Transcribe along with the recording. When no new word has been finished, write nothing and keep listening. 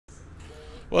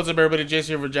What's up, everybody?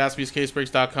 Jason here for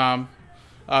JaspysCaseBreaks.com.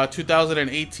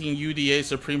 2018 UDA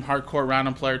Supreme Hardcore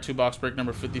Random Player 2-box break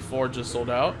number 54 just sold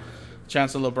out.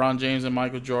 Chance of LeBron James and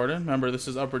Michael Jordan. Remember, this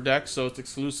is Upper Deck, so it's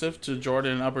exclusive to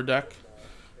Jordan and Upper Deck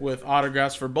with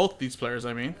autographs for both these players,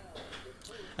 I mean.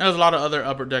 And there's a lot of other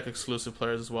Upper Deck exclusive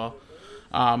players as well.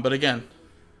 But again,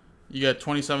 you get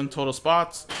 27 total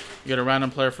spots. You get a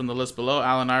random player from the list below,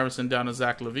 Allen Iverson down to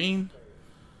Zach LaVine.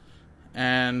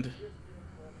 And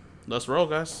let's roll,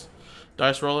 guys.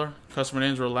 Dice roller. Customer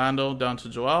names Rolando down to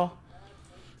Joel.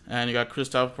 And you got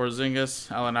Kristaps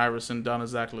Porzingis, Allen Iverson down to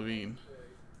Zach LaVine.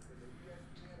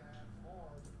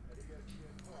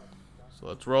 So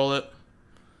let's roll it.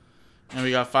 And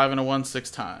we got 5 and a 1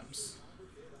 6 times.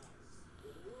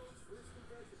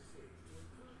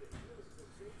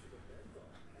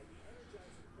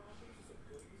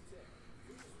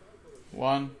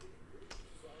 One,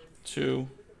 2,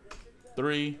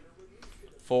 3,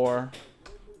 4,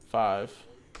 5,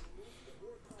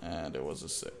 and it was a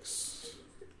 6.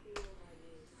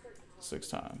 6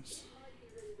 times.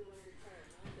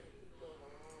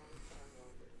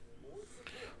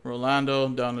 Rolando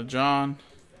down to John.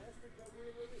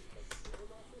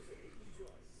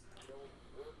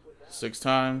 6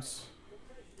 times.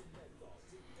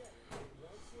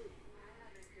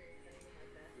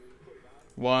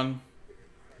 One,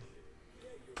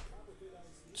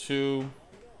 2,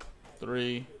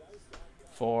 3,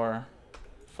 4,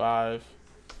 5,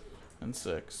 and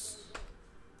 6.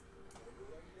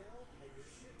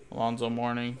 Alonzo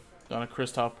Mourning down to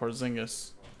Kristaps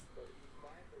Porzingis.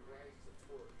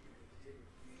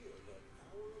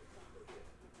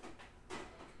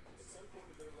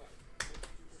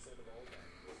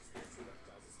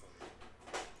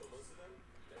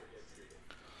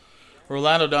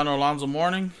 Rolando down to Alonzo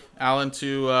Mourning. Allen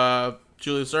to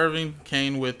Julius Erving.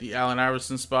 Kane with the Allen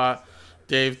Iverson spot.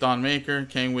 Dave Don Maker.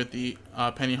 Kane with the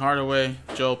Penny Hardaway.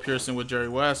 Joe Pearson with Jerry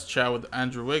West. Chad with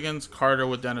Andrew Wiggins. Carter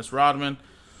with Dennis Rodman.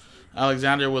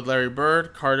 Alexander with Larry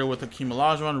Bird. Carter with Hakeem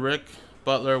Olajuwon. Rick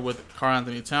Butler with Karl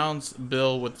Anthony Towns.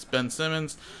 Bill with Ben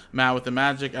Simmons. Matt with the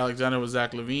Magic. Alexander with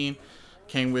Zach LaVine.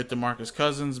 Kane with DeMarcus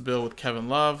Cousins. Bill with Kevin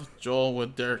Love. Joel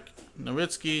with Dirk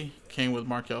Nowitzki. Kane with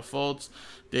Markelle Fultz.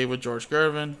 Dave with George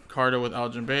Gervin. Carter with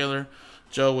Elgin Baylor.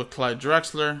 Joe with Clyde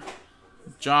Drexler.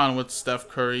 John with Steph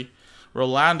Curry.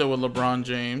 Rolando with LeBron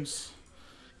James.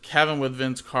 Kevin with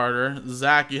Vince Carter.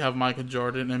 Zach, you have Michael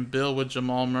Jordan. And Bill with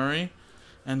Jamal Murray.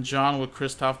 And John with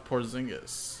Kristaps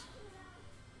Porzingis.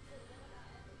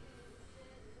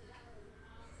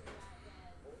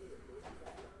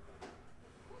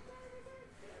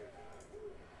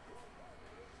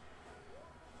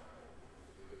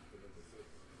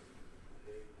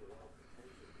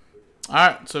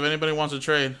 Alright, so if anybody wants to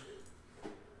trade,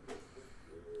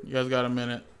 you guys got a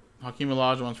minute. Hakeem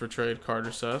Olajuwon's for trade,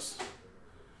 Carter says.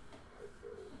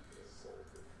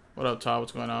 What up, Todd?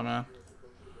 What's going on, man?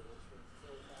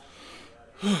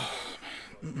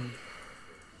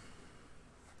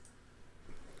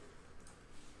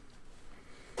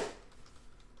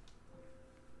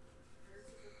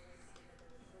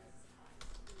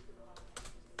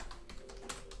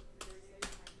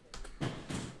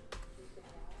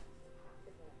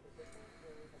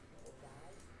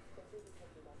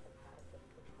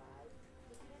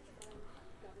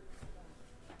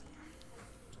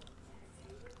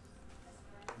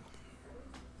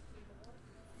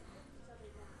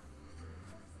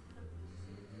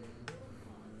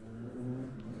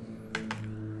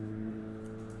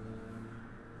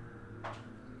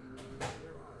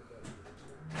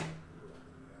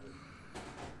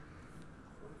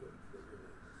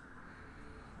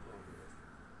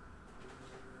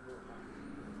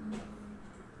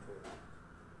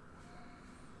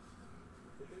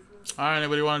 Alright,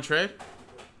 anybody want to trade?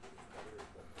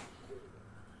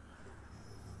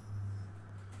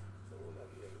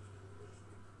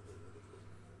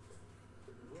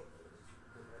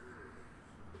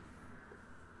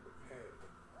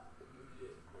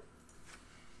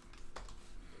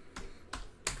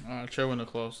 Alright, trade window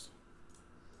closed.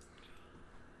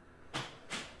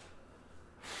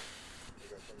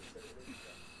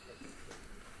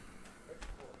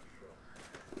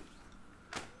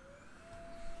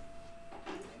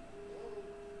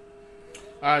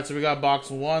 Alright, so we got box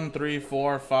 1, 3,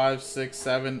 4, 5, 6,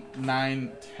 7,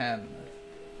 9, 10.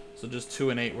 So just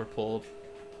 2 and 8 were pulled.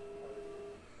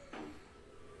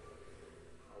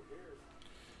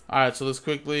 Alright, so let's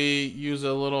quickly use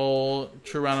a little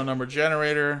true random number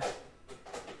generator.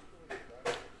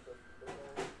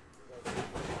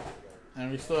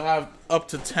 And we still have up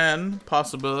to 10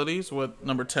 possibilities with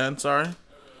number 10, sorry.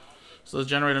 So let's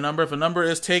generate a number. If a number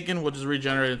is taken, we'll just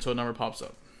regenerate until a number pops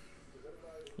up.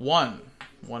 1.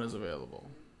 1 is available.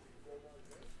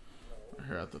 Right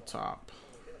here at the top.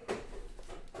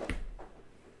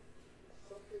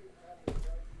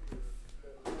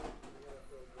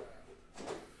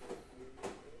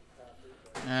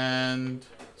 And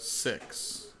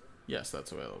 6. Yes,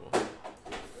 that's available.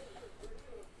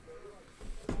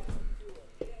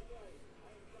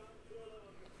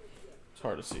 It's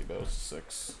hard to see, but it was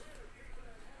 6.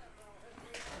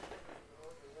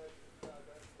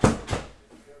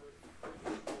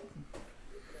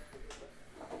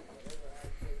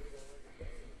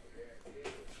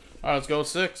 Alright, let's go with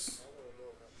 6.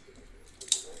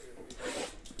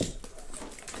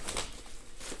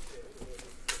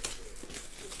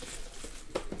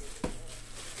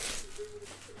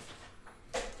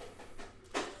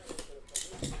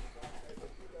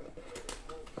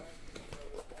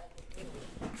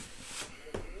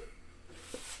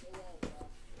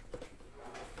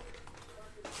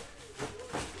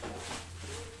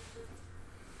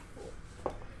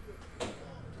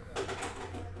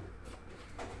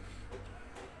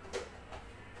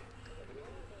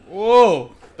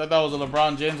 Whoa! Thought that was a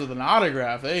LeBron James with an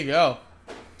autograph. There you go.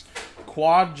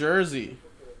 Quad jersey.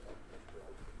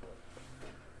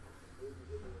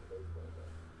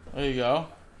 There you go.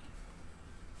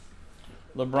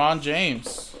 LeBron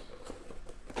James.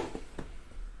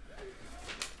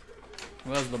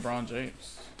 Well, that's LeBron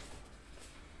James.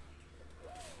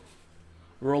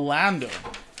 Rolando.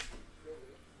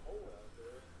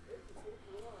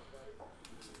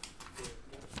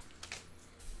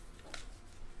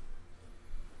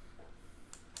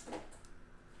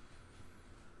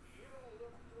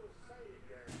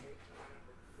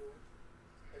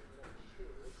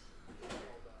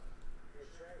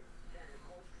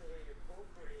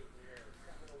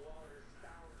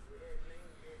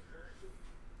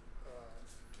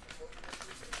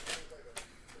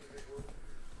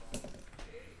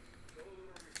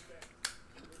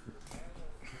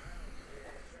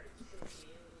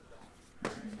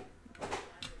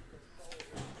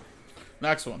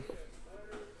 Next one.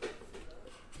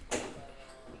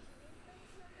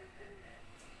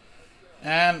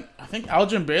 And I think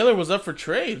Elgin Baylor was up for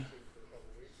trade.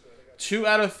 2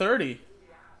 out of 30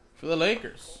 for the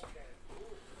Lakers.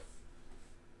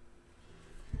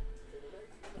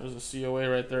 There's a COA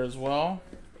right there as well.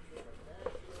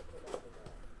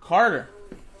 Carter.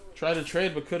 Tried to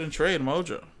trade but couldn't trade.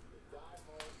 Mojo.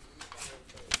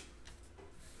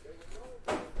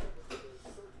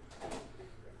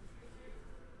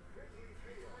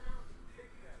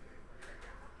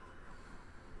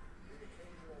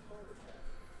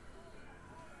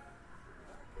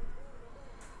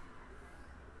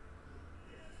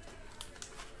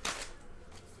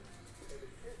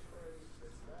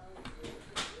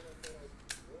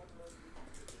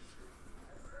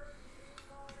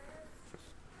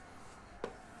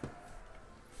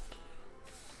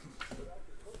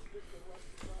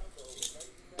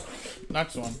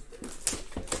 Next one.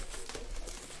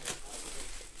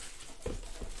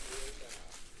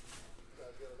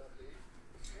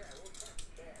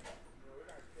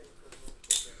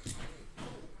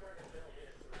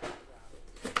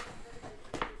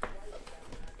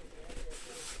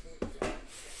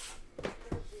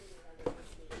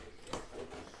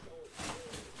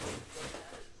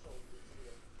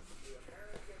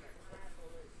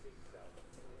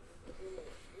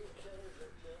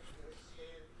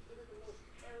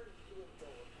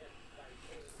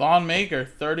 Thon Maker,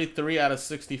 33 out of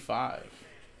 65.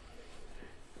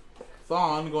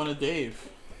 Thon going to Dave.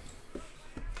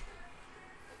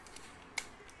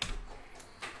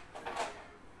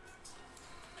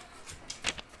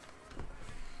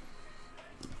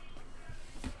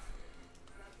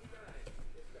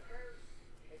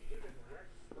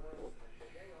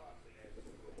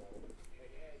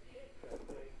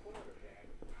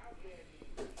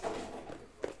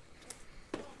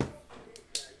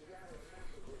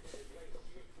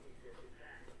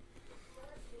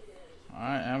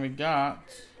 Alright, and we got...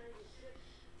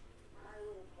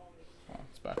 Oh,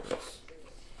 it's backwards.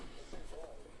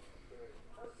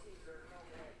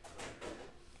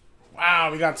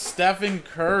 Wow, we got Stephen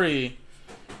Curry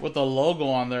with the logo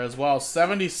on there as well.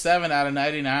 77 out of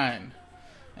 99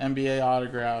 NBA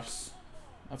autographs.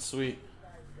 That's sweet.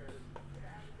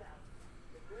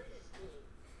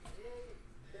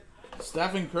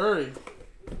 Stephen Curry.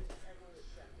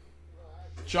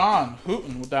 John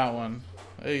hooting with that one.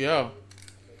 There you go.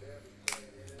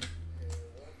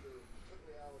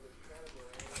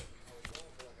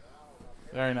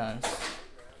 Very nice.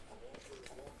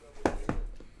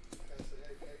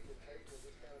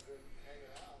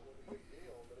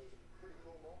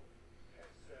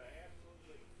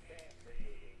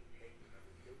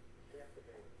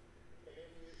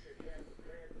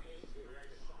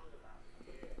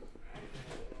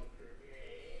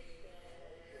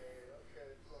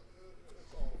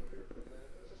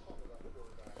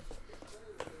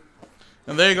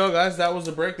 And there you go, guys. That was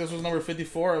the break. This was number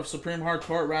 54 of Supreme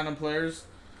Hardcourt Random Players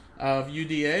of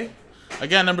UDA.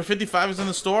 Again, number 55 is in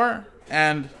the store,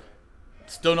 and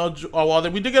still no. Oh,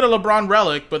 well, we did get a LeBron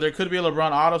relic, but there could be a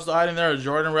LeBron auto still hiding there, a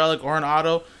Jordan relic, or an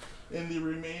auto in the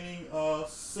remaining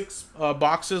 6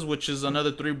 boxes, which is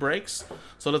another 3 breaks.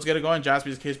 So let's get it going.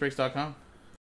 JaspysCaseBreaks.com.